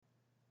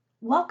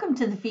Welcome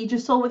to the Feed Your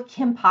Soul with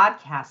Kim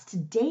podcast.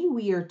 Today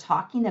we are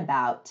talking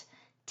about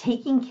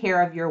taking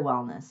care of your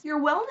wellness. Your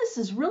wellness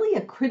is really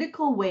a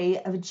critical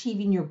way of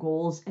achieving your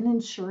goals and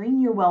ensuring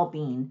your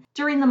well-being.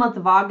 During the month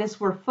of August,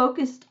 we're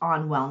focused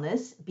on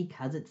wellness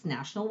because it's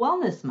National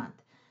Wellness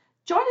Month.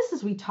 Join us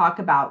as we talk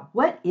about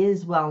what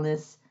is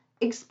wellness,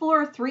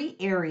 explore 3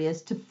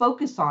 areas to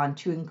focus on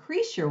to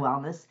increase your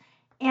wellness,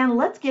 and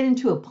let's get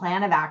into a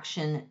plan of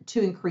action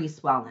to increase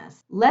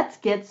wellness. Let's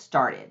get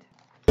started.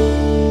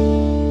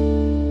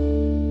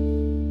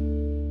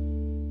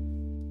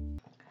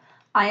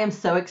 I am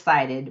so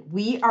excited.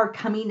 We are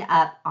coming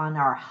up on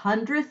our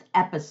 100th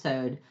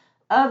episode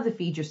of the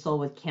Feed Your Soul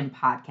with Kim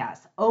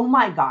podcast. Oh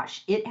my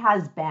gosh, it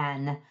has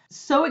been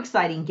so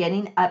exciting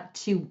getting up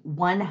to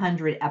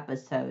 100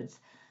 episodes.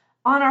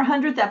 On our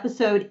 100th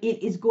episode,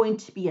 it is going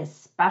to be a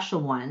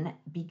special one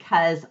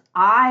because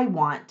I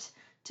want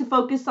to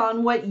focus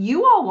on what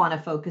you all want to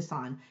focus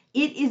on.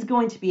 It is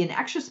going to be an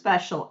extra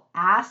special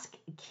Ask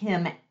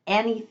Kim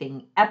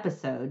Anything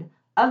episode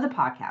of the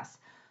podcast.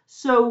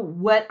 So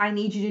what I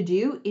need you to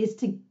do is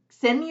to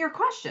send me your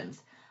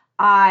questions.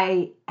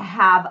 I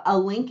have a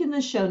link in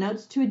the show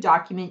notes to a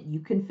document you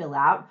can fill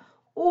out,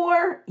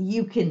 or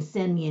you can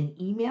send me an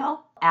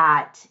email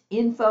at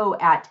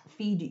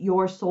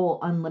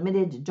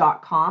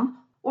info@feedyoursoulunlimited.com,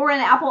 or in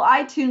Apple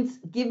iTunes,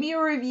 give me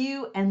a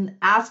review and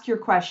ask your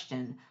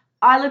question.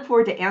 I look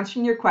forward to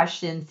answering your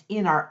questions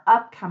in our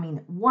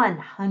upcoming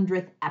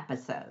 100th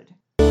episode.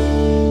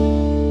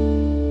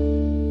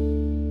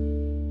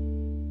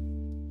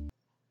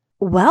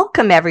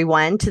 Welcome,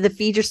 everyone, to the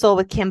Feed Your Soul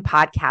with Kim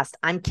podcast.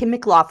 I'm Kim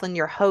McLaughlin,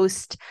 your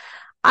host.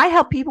 I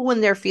help people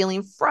when they're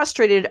feeling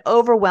frustrated,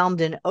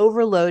 overwhelmed, and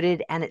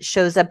overloaded, and it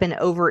shows up in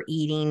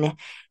overeating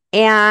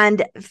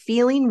and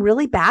feeling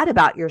really bad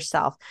about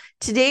yourself.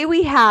 Today,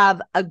 we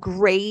have a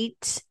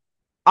great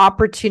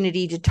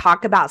opportunity to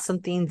talk about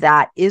something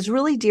that is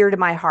really dear to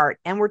my heart,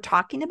 and we're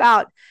talking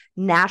about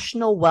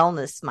National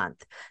Wellness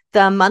Month.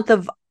 The month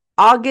of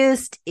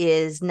August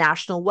is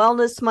National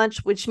Wellness Month,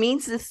 which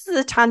means this is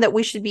the time that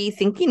we should be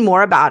thinking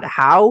more about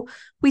how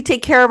we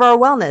take care of our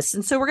wellness.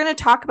 And so we're going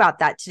to talk about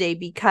that today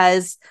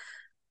because,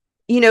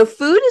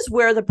 food is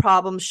where the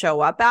problems show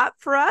up at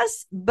for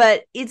us,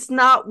 but it's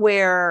not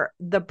where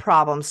the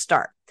problems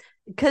start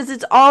because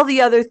it's all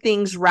the other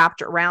things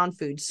wrapped around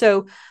food.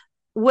 So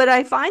what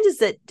I find is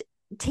that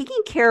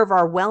taking care of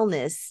our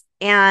wellness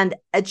and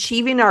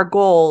achieving our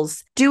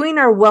goals, doing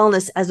our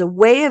wellness as a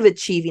way of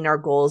achieving our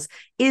goals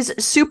is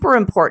super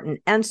important.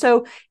 And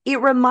so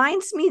it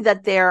reminds me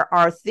that there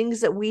are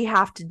things that we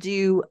have to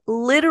do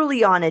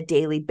literally on a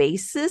daily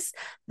basis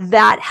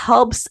that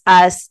helps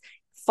us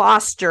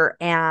foster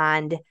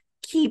and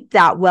keep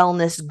that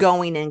wellness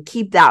going and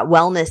keep that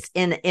wellness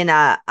in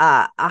a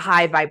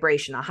high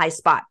vibration, a high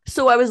spot.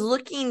 So I was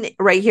looking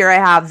right here. I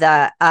have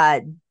the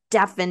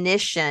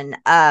definition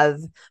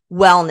of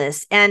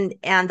wellness, and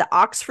the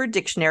Oxford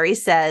Dictionary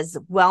says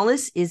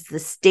wellness is the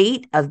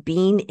state of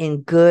being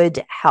in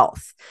good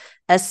health,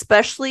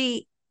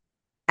 especially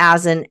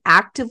as an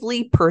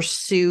actively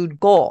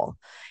pursued goal.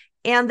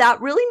 And that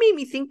really made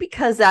me think,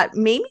 because that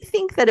made me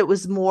think that it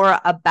was more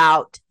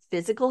about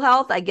physical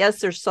health. I guess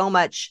there's so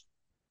much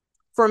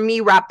for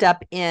me wrapped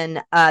up in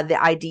the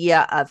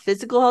idea of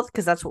physical health,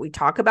 because that's what we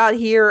talk about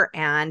here.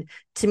 And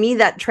to me,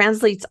 that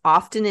translates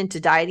often into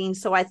dieting.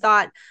 So I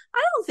thought,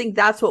 I don't think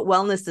that's what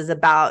wellness is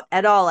about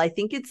at all. I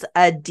think it's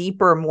a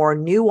deeper, more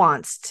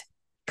nuanced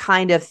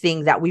kind of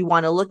thing that we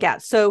want to look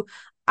at. So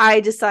I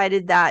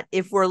decided that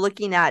if we're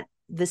looking at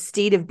the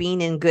state of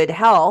being in good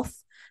health,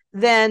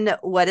 then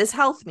what does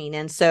health mean?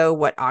 And so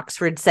what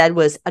Oxford said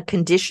was a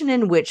condition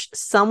in which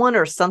someone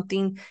or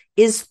something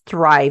is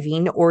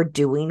thriving or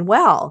doing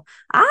well.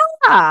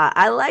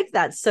 I like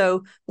that.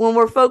 So when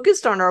we're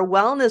focused on our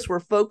wellness, we're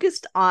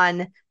focused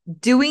on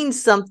doing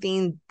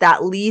something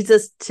that leads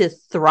us to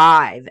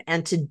thrive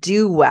and to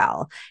do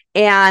well.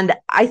 And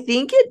I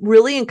think it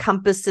really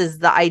encompasses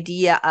the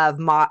idea of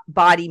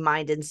body,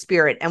 mind, and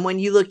spirit. And when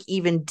you look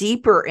even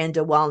deeper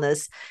into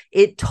wellness,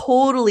 it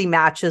totally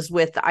matches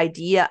with the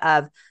idea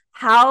of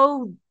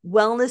how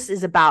wellness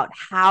is about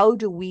how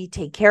do we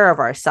take care of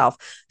ourselves.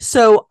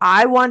 So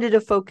I wanted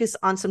to focus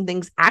on some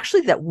things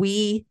actually that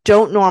we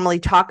don't normally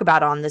talk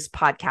about on this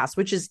podcast,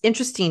 which is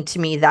interesting to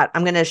me, that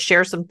I'm going to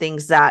share some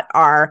things that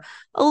are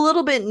a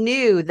little bit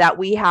new that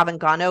we haven't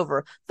gone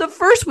over. The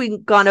first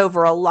we've gone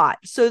over a lot.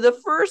 So the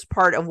first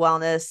part of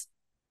wellness,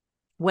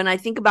 when I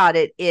think about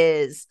it,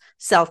 is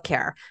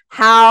self-care.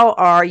 How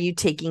are you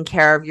taking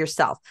care of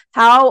yourself?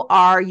 How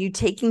are you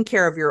taking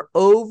care of your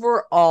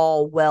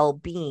overall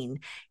well-being?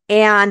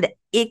 And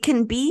it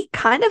can be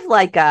kind of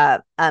like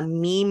a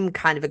meme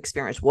kind of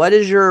experience. What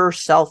is your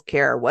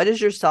self-care? What is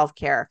your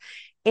self-care?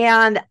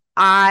 And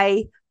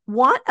I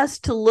want us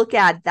to look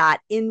at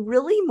that in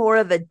really more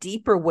of a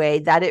deeper way,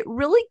 that it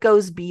really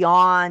goes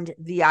beyond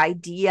the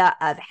idea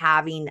of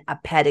having a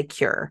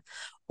pedicure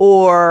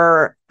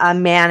or a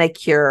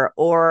manicure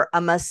or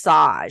a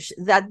massage.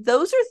 That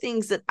those are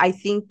things that I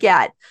think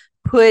get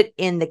put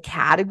in the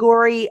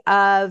category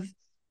of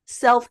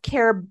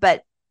self-care,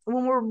 but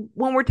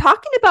when we're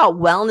talking about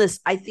wellness,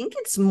 I think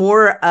it's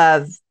more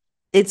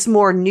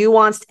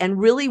nuanced and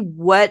really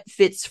what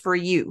fits for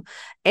you.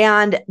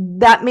 And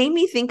that made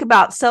me think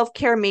about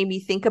self-care, made me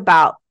think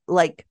about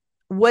like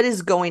what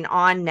is going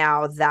on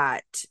now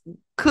that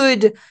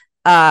could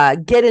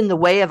get in the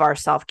way of our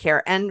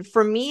self-care. And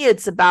for me,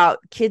 it's about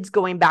kids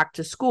going back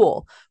to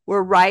school.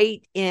 We're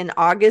right in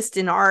August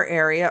in our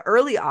area.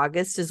 Early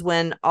August is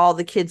when all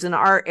the kids in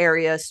our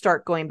area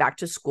start going back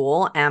to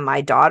school. And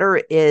my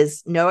daughter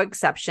is no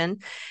exception.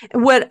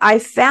 And what I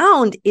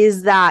found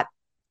is that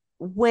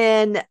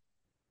when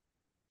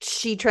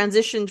she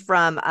transitioned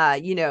from,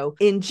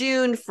 in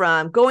June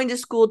from going to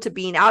school to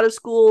being out of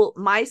school,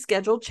 my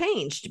schedule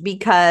changed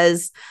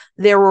because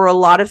there were a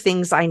lot of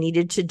things I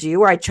needed to do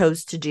or I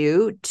chose to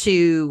do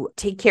to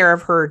take care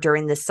of her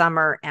during the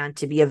summer and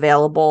to be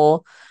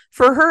available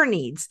for her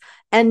needs.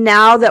 And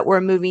now that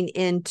we're moving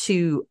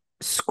into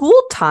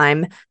school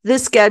time, the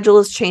schedule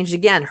has changed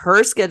again.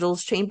 Her schedule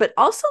has changed, but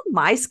also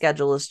my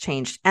schedule has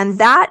changed. And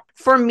that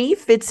for me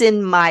fits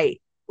in my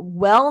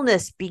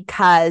wellness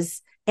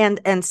because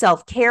and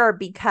self-care,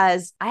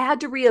 because I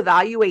had to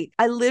reevaluate.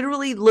 I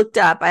literally looked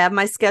up, I have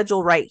my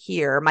schedule right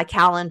here, my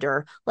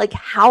calendar. Like,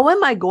 how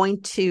am I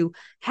going to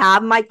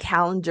have my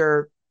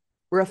calendar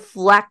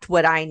reflect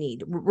what I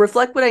need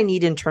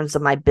in terms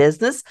of my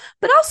business,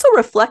 but also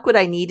reflect what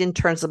I need in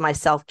terms of my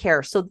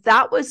self-care. So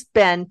that was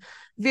been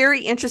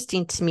very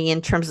interesting to me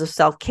in terms of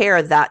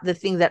self-care, that the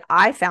thing that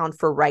I found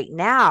for right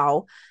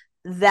now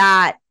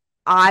that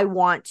I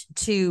want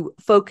to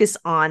focus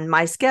on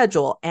my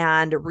schedule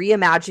and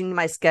reimagining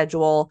my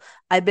schedule.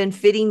 I've been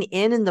fitting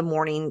in the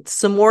morning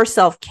some more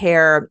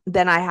self-care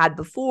than I had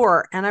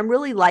before, and I'm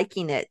really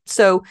liking it.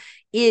 So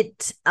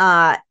it's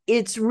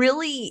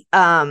really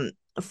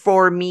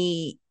for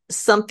me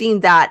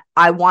something that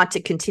I want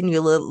to continue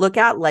to look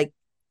at, like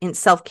in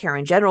self-care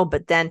in general.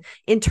 But then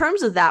in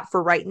terms of that,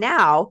 for right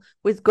now,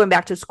 with going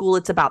back to school,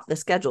 it's about the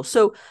schedule.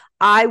 So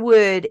I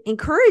would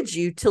encourage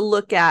you to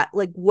look at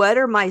like, what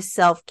are my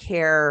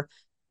self-care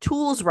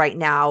tools right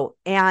now?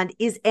 And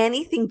is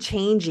anything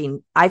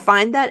changing? I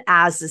find that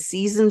as the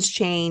seasons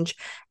change,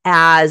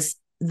 as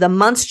the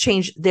months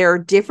change, there are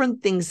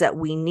different things that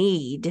we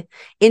need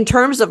in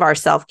terms of our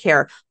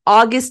self-care.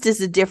 August is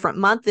a different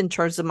month in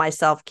terms of my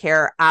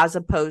self-care as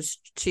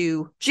opposed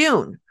to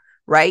June,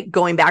 right?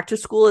 Going back to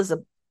school is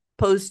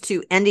opposed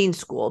to ending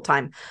school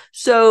time.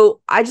 So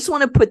I just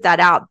want to put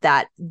that out,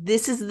 that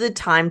this is the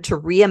time to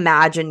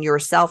reimagine your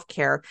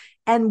self-care.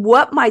 And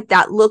what might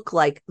that look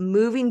like,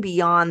 moving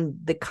beyond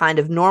the kind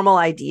of normal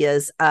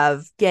ideas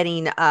of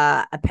getting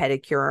a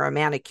pedicure or a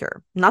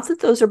manicure? Not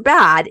that those are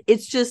bad.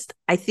 It's just,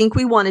 I think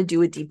we want to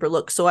do a deeper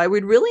look. So I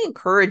would really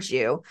encourage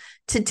you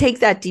to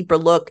take that deeper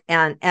look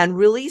and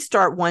really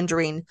start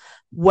wondering,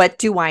 what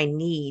do I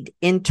need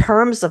in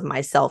terms of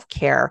my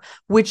self-care,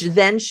 which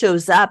then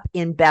shows up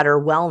in better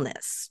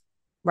wellness,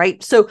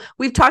 right? So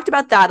we've talked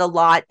about that a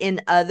lot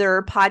in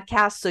other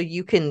podcasts. So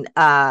you can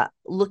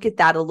look at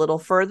that a little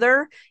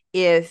further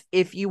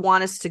if you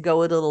want us to go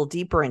a little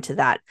deeper into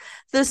that.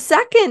 The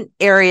second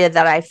area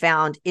that I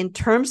found in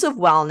terms of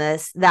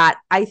wellness that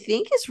I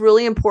think is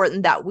really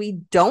important that we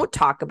don't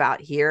talk about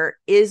here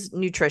is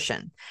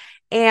nutrition.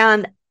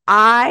 And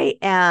I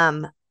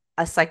am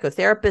a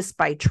psychotherapist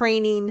by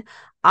training.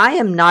 I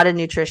am not a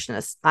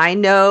nutritionist. I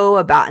know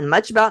about as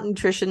much about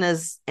nutrition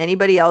as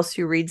anybody else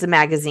who reads a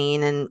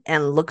magazine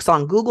and looks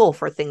on Google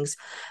for things.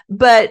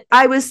 But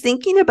I was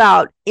thinking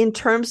about, in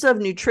terms of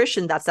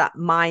nutrition, that's that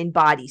mind,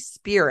 body,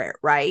 spirit,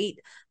 right?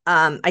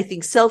 I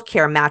think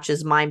self-care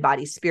matches mind,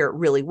 body, spirit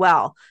really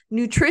well.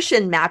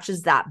 Nutrition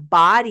matches that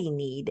body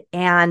need.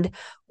 And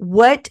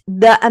what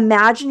the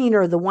imagining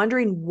or the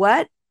wondering,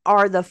 what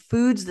are the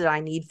foods that I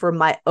need for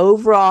my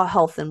overall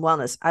health and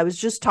wellness? I was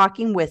just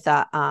talking with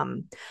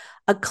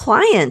a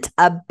client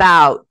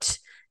about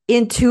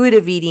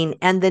intuitive eating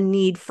and the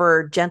need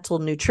for gentle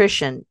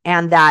nutrition,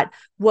 and that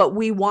what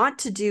we want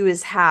to do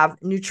is have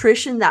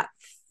nutrition that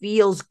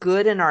feels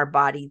good in our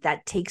body,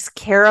 that takes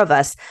care of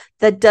us,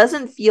 that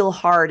doesn't feel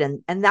hard.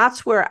 And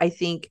that's where I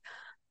think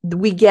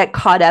we get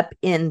caught up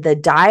in the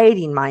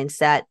dieting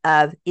mindset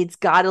of, it's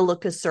got to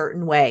look a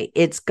certain way.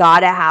 It's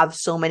got to have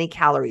so many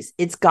calories.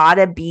 It's got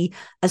to be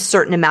a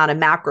certain amount of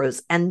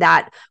macros, and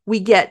that we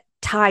get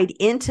tied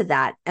into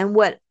that. And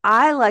what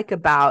I like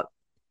about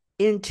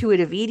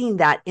intuitive eating,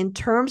 that in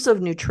terms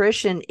of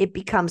nutrition, it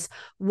becomes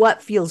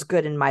what feels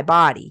good in my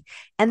body.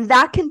 And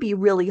that can be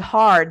really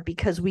hard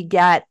because we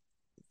get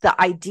the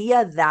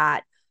idea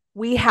that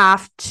we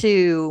have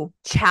to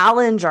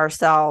challenge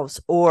ourselves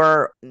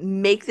or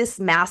make this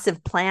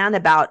massive plan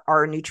about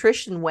our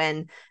nutrition,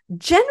 when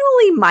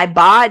generally my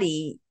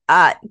body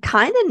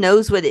kind of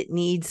knows what it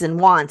needs and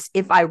wants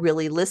if I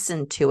really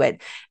listen to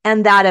it.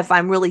 And that if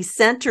I'm really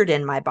centered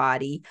in my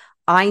body,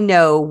 I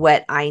know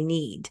what I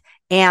need,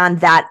 and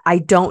that I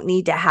don't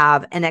need to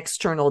have an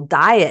external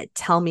diet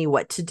tell me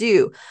what to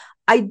do.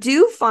 I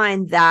do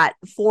find that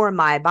for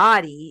my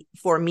body,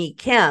 for me,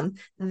 Kim,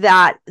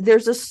 that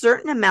there's a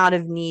certain amount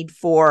of need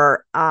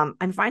for,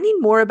 I'm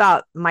finding more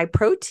about my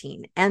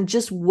protein and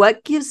just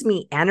what gives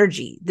me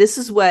energy. This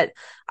is what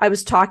I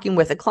was talking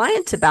with a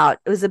client about.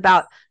 It was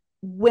about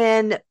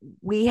when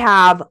we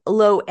have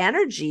low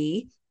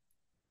energy,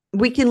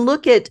 we can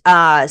look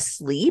at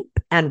sleep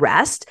and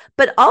rest,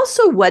 but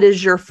also what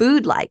is your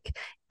food like?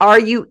 Are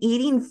you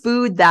eating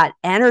food that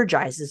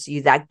energizes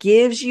you, that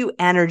gives you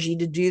energy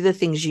to do the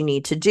things you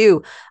need to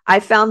do? I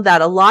found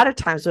that a lot of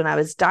times when I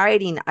was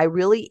dieting, I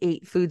really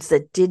ate foods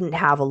that didn't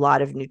have a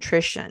lot of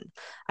nutrition.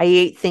 I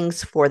ate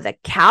things for the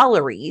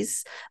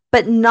calories,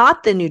 but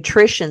not the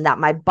nutrition that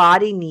my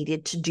body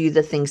needed to do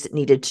the things it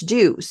needed to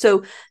do.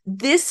 So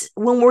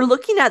when we're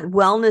looking at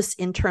wellness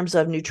in terms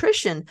of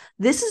nutrition,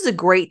 this is a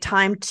great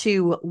time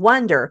to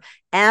wonder,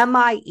 am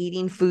I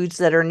eating foods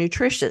that are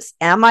nutritious?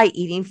 Am I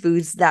eating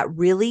foods that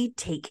really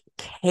take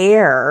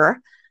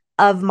care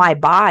of my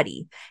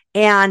body?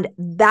 And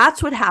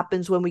that's what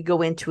happens when we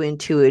go into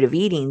intuitive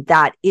eating,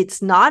 that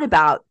it's not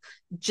about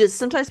just,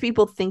 sometimes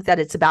people think that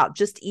it's about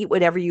just eat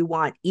whatever you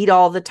want, eat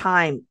all the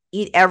time,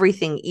 eat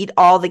everything, eat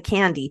all the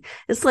candy.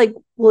 It's like,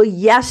 well,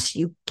 yes,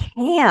 you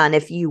can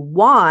if you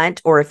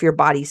want, or if your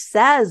body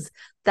says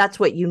that's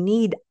what you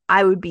need.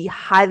 I would be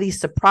highly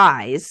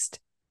surprised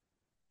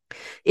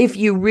if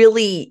you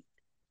really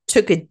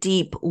took a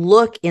deep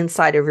look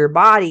inside of your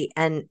body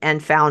and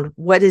found,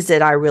 what is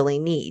it I really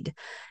need?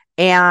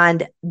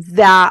 And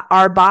that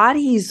our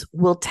bodies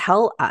will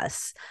tell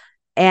us,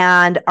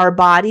 and our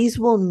bodies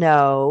will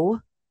know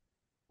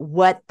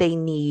what they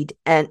need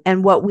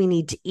and what we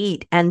need to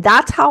eat. And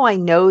that's how I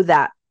know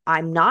that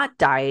I'm not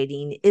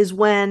dieting, is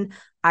when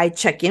I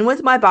check in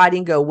with my body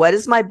and go, what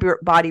does my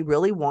body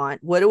really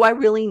want? What do I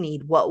really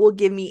need? What will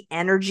give me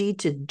energy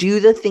to do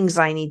the things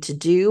I need to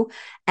do?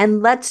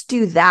 And let's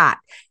do that.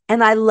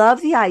 And I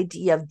love the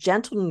idea of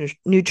gentle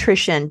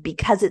nutrition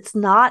because it's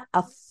not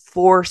a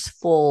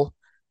forceful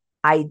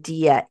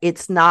idea.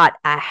 It's not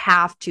a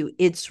have to.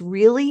 It's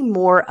really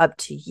more up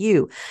to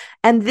you.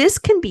 And this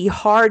can be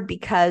hard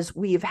because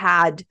we've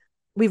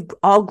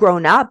all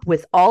grown up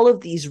with all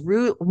of these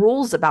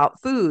rules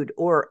about food,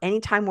 or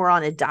anytime we're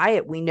on a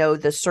diet, we know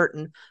the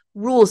certain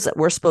rules that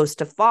we're supposed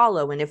to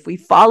follow. And if we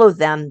follow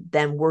them,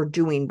 then we're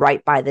doing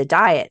right by the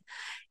diet.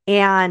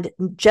 And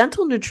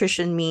gentle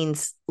nutrition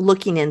means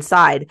looking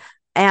inside.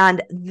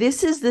 And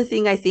this is the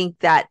thing I think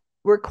that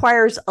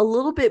requires a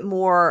little bit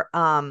more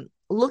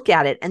look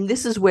at it. And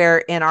this is where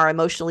in our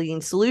Emotional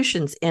Eating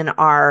Solutions, in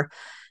our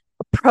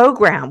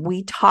program,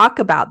 we talk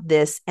about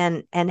this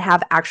and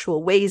have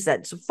actual ways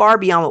that's far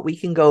beyond what we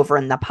can go over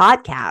in the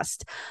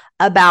podcast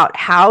about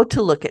how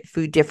to look at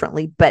food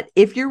differently. But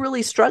if you're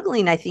really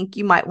struggling, I think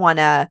you might want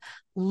to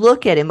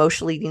look at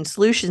Emotional Eating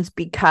Solutions,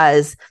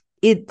 because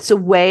it's a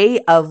way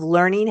of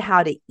learning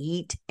how to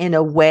eat in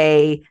a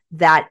way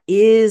that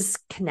is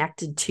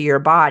connected to your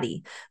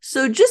body.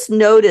 So just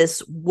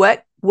notice,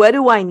 what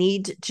do I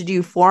need to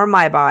do for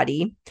my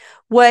body?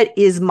 What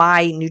is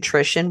my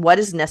nutrition? What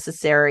is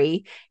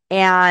necessary?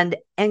 And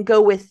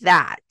go with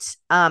that.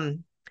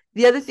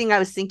 The other thing I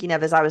was thinking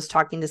of as I was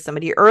talking to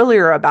somebody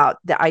earlier about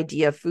the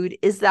idea of food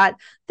is that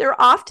there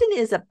often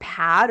is a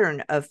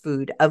pattern of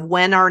food, of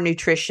when our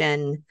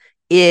nutrition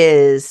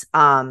is,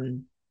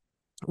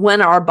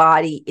 when our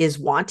body is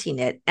wanting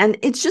it. And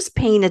it's just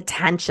paying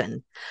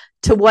attention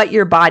to what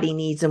your body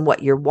needs and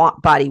what your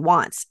body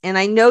wants. And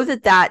I know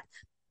that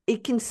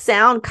it can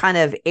sound kind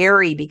of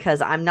airy,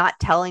 because I'm not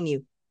telling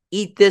you,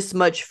 eat this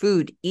much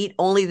food, eat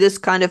only this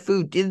kind of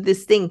food, do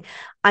this thing.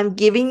 I'm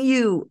giving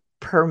you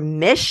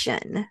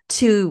permission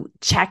to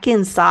check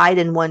inside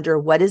and wonder,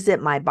 what is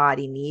it my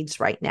body needs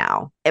right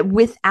now,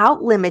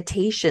 without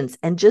limitations,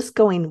 and just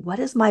going, what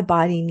does my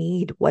body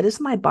need? What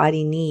does my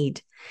body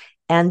need?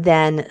 And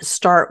then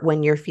start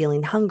when you're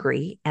feeling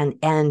hungry and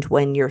end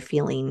when you're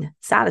feeling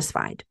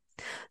satisfied.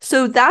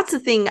 So that's the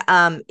thing.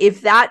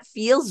 If that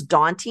feels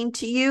daunting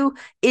to you,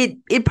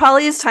 it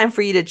probably is time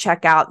for you to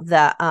check out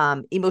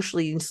the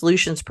Emotional Eating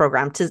Solutions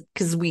program,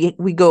 because we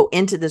go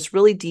into this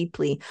really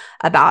deeply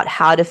about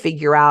how to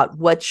figure out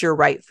what's your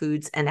right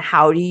foods and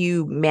how do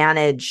you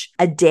manage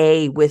a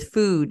day with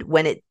food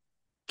when it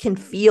can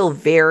feel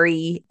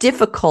very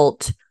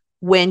difficult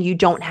when you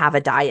don't have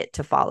a diet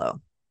to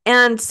follow.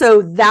 And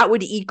so that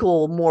would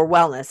equal more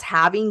wellness.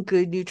 Having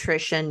good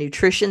nutrition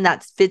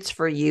that fits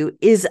for you,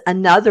 is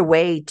another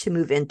way to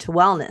move into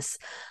wellness.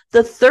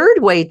 The third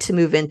way to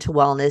move into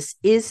wellness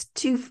is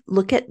to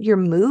look at your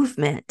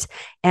movement.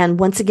 And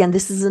once again,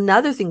 this is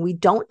another thing we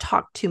don't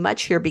talk too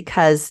much here,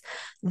 because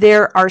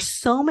there are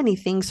so many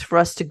things for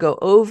us to go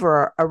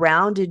over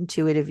around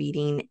intuitive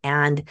eating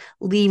and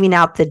leaving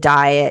out the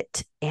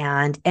diet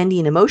and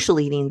ending emotional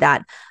eating,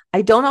 that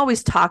I don't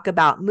always talk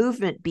about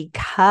movement,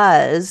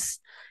 because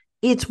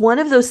it's one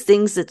of those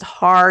things that's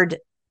hard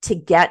to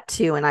get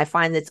to. And I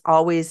find that's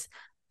always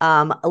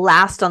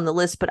last on the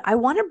list, but I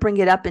want to bring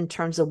it up in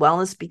terms of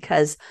wellness,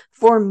 because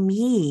for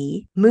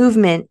me,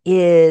 movement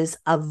is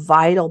a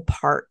vital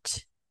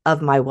part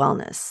of my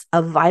wellness,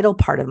 a vital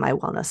part of my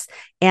wellness.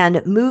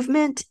 And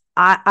movement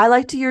I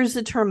like to use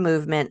the term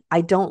movement.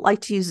 I don't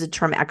like to use the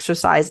term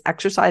exercise.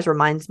 Exercise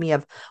reminds me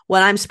of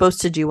what I'm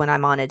supposed to do when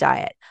I'm on a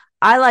diet.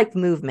 I like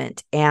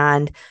movement,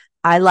 and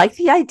I like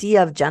the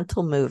idea of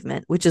gentle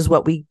movement, which is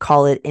what we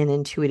call it in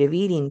intuitive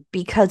eating,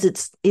 because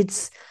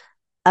it's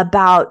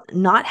about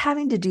not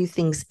having to do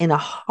things in a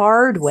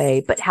hard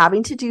way, but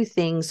having to do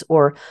things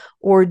or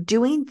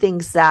doing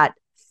things that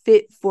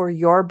fit for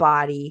your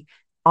body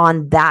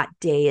on that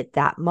day at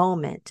that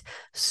moment.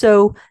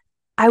 So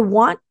I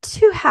want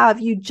to have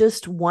you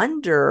just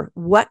wonder,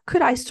 what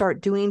could I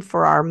start doing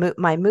for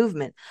my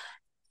movement?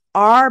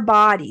 Our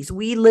bodies,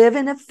 we live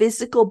in a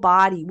physical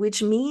body,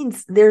 which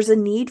means there's a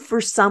need for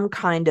some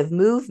kind of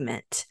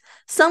movement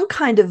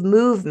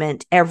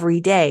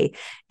every day.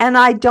 And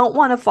I don't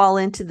want to fall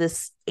into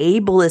this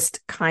ableist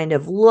kind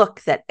of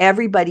look that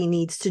everybody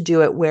needs to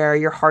do it, where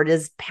your heart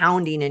is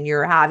pounding and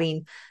you're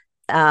having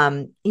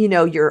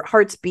your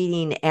heart's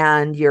beating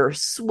and you're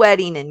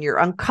sweating and you're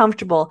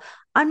uncomfortable.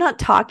 I'm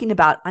talking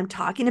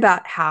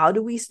about how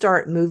do we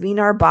start moving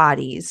our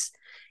bodies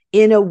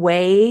in a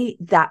way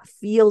that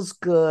feels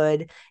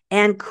good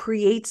and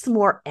creates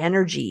more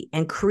energy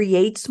and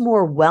creates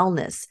more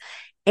wellness.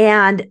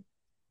 And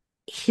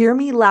hear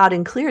me loud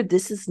and clear.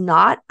 This is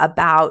not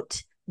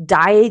about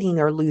dieting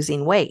or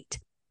losing weight.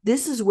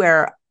 This is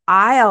where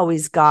I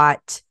always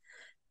got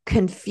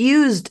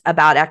confused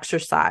about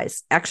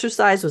exercise.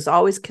 Exercise was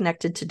always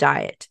connected to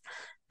diet.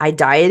 I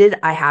dieted,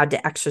 I had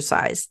to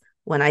exercise.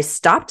 When I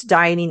stopped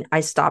dieting,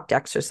 I stopped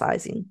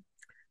exercising.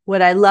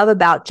 What I love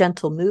about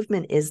gentle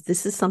movement is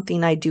this is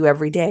something I do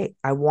every day.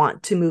 I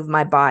want to move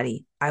my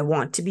body. I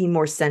want to be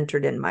more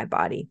centered in my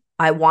body.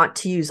 I want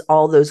to use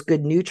all those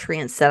good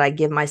nutrients that I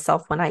give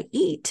myself when I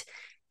eat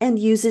and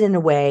use it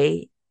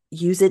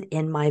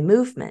in my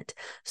movement.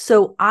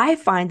 So I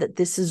find that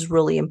this is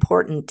really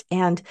important.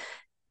 And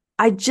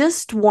I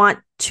just want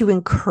to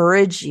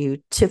encourage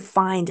you to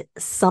find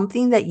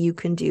something that you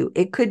can do.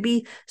 It could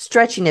be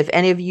stretching. If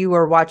any of you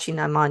are watching,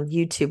 I'm on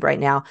YouTube right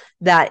now,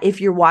 that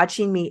if you're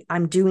watching me,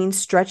 I'm doing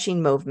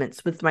stretching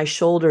movements with my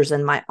shoulders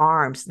and my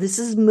arms. This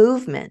is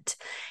movement.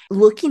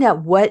 Looking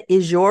at what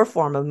is your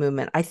form of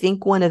movement. I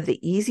think one of the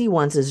easy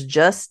ones is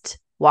just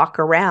walk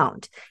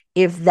around.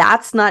 If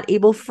that's not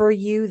able for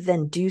you,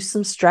 then do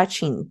some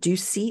stretching, do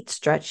seat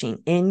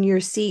stretching in your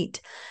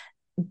seat,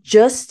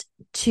 just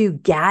to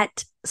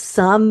get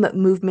some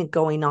movement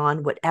going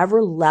on,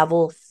 whatever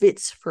level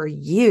fits for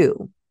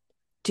you,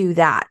 do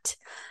that.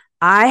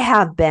 I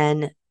have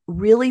been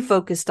really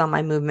focused on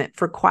my movement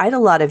for quite a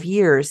lot of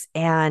years,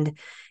 and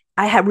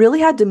I had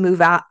really had to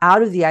move out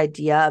of the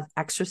idea of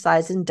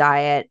exercise and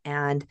diet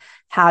and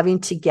having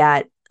to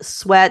get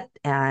sweat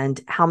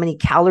and how many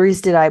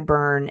calories did I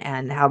burn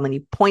and how many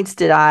points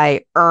did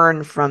I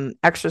earn from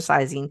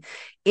exercising,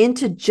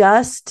 into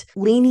just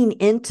leaning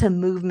into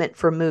movement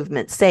for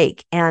movement's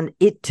sake. And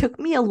it took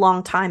me a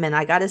long time. And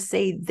I got to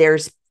say,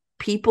 there's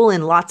people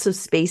in lots of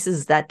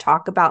spaces that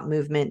talk about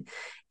movement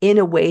in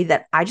a way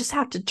that I just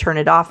have to turn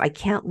it off. I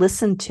can't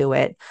listen to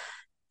it.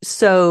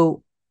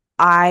 So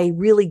I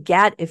really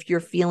get if you're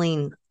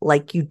feeling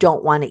like you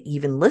don't want to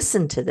even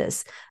listen to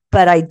this.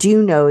 But I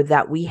do know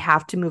that we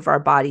have to move our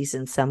bodies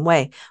in some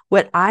way.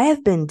 What I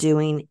have been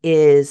doing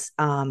is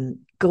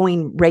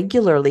going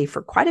regularly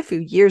for quite a few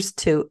years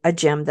to a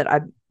gym that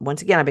I've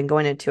been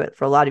going into it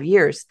for a lot of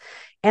years.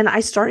 And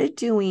I started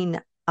doing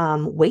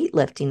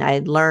weightlifting. I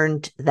had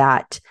learned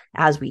that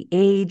as we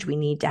age, we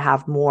need to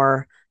have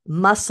more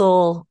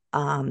muscle,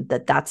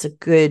 that's a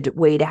good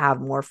way to have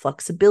more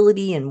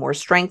flexibility and more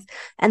strength.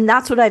 And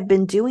that's what I've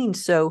been doing.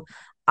 So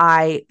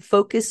I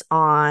focus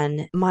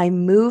on my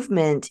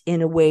movement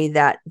in a way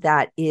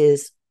that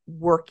is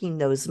working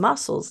those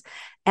muscles.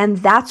 And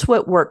that's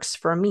what works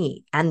for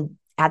me. And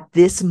at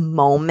this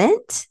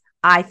moment,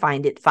 I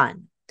find it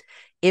fun.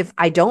 If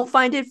I don't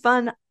find it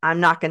fun, I'm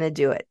not going to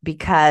do it,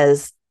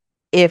 because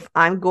if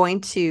I'm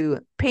going to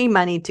pay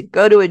money to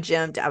go to a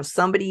gym to have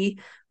somebody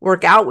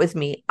work out with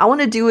me, I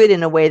want to do it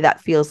in a way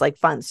that feels like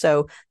fun.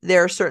 So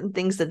there are certain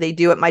things that they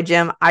do at my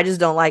gym. I just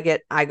don't like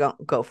it. I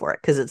go for it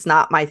because it's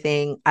not my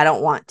thing. I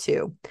don't want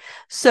to.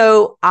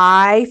 So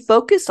I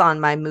focus on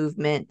my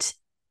movement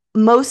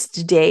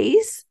most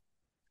days.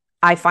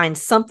 I find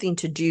something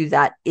to do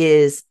that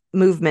is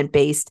movement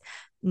based,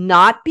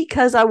 not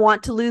because I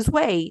want to lose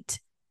weight,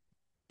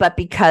 but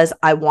because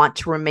I want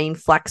to remain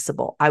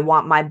flexible. I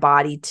want my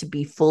body to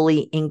be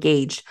fully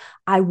engaged.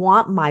 I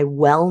want my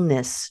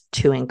wellness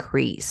to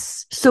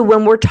increase. So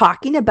when we're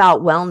talking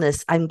about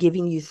wellness, I'm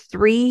giving you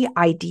 3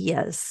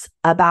 ideas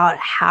about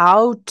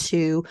how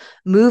to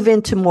move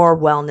into more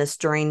wellness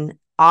during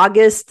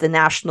August, the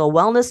National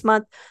Wellness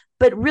Month.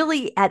 But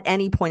really, at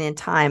any point in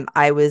time,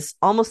 I was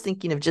almost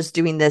thinking of just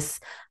doing this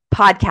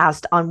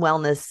podcast on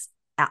wellness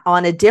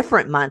on a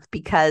different month,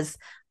 because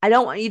I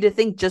don't want you to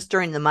think just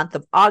during the month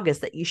of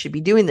August that you should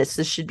be doing this.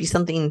 This is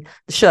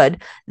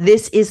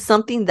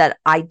something that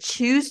I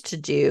choose to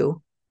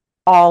do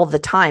all the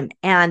time.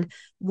 And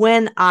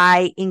when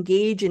I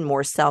engage in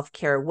more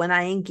self-care, when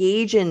I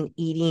engage in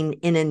eating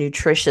in a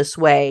nutritious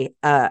way,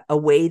 a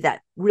way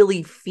that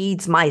really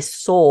feeds my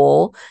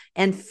soul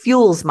and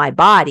fuels my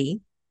body,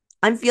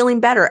 I'm feeling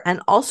better.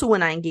 And also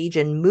when I engage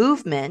in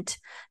movement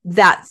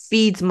that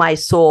feeds my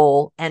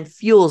soul and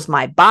fuels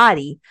my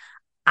body,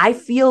 I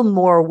feel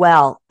more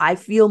well. I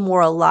feel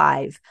more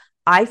alive.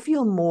 I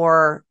feel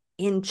more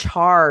in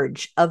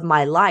charge of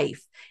my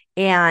life.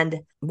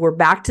 And we're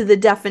back to the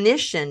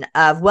definition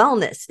of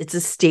wellness. It's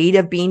a state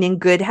of being in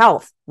good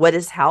health. What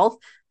is health?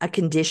 A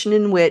condition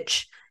in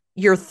which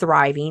you're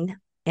thriving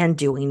and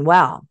doing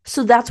well.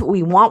 So that's what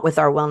we want with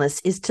our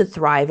wellness, is to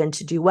thrive and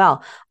to do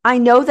well. I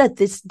know that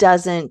this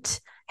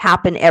doesn't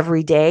happen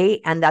every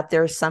day, and that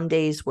there are some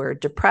days where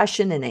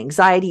depression and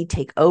anxiety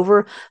take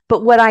over.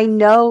 But what I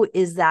know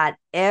is that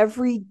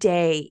every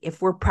day,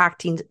 if we're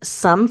practicing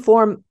some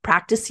form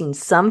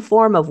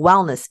of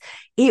wellness,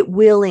 it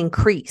will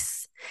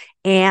increase.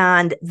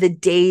 And the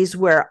days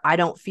where I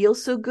don't feel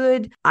so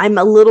good, I'm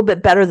a little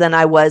bit better than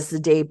I was the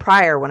day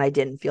prior when I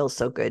didn't feel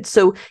so good.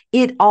 So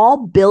it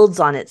all builds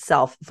on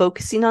itself.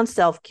 Focusing on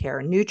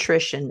self-care,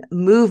 nutrition,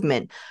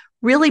 movement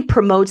really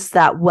promotes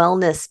that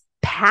wellness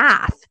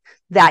path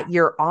that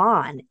you're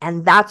on.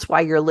 And that's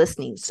why you're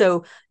listening.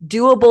 So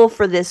doable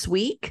for this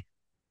week.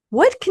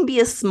 What can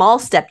be a small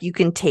step you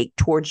can take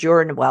towards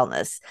your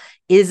wellness?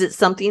 Is it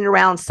something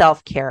around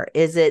self-care?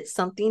 Is it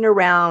something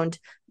around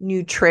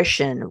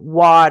nutrition,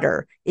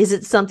 water? Is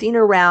it something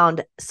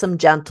around some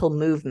gentle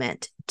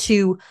movement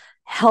to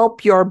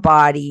help your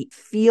body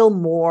feel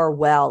more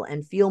well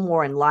and feel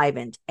more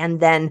enlivened? And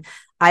then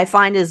I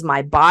find as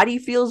my body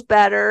feels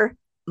better,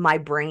 my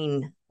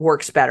brain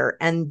works better,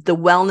 and the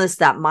wellness,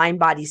 that mind,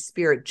 body,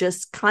 spirit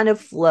just kind of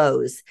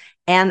flows.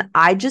 And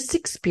I just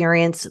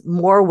experience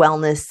more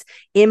wellness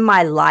in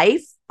my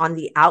life on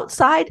the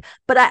outside,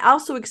 but I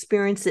also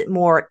experience it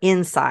more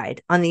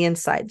inside, on the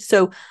inside.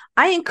 So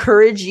I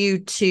encourage you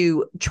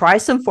to try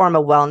some form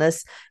of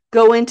wellness.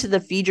 Go into the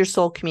Feed Your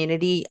Soul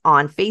community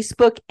on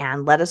Facebook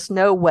and let us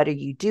know, what are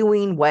you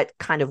doing? What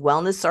kind of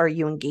wellness are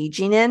you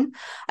engaging in?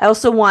 I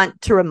also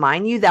want to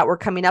remind you that we're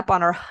coming up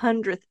on our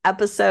 100th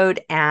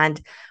episode,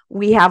 and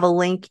we have a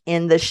link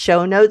in the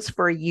show notes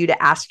for you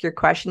to ask your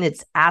question.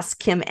 It's Ask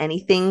Kim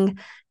Anything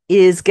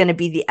is going to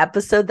be the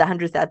episode, the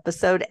 100th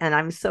episode. And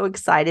I'm so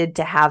excited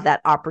to have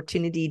that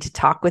opportunity to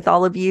talk with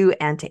all of you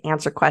and to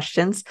answer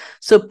questions.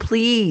 So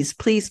please,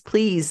 please,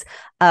 please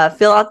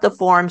fill out the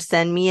form,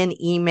 send me an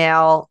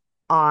email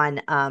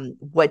on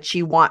what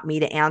you want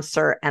me to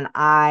answer. And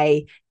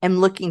I am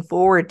looking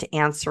forward to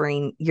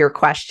answering your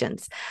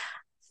questions.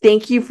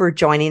 Thank you for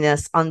joining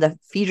us on the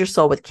Feed Your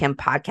Soul with Kim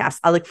podcast.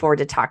 I look forward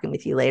to talking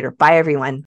with you later. Bye, everyone.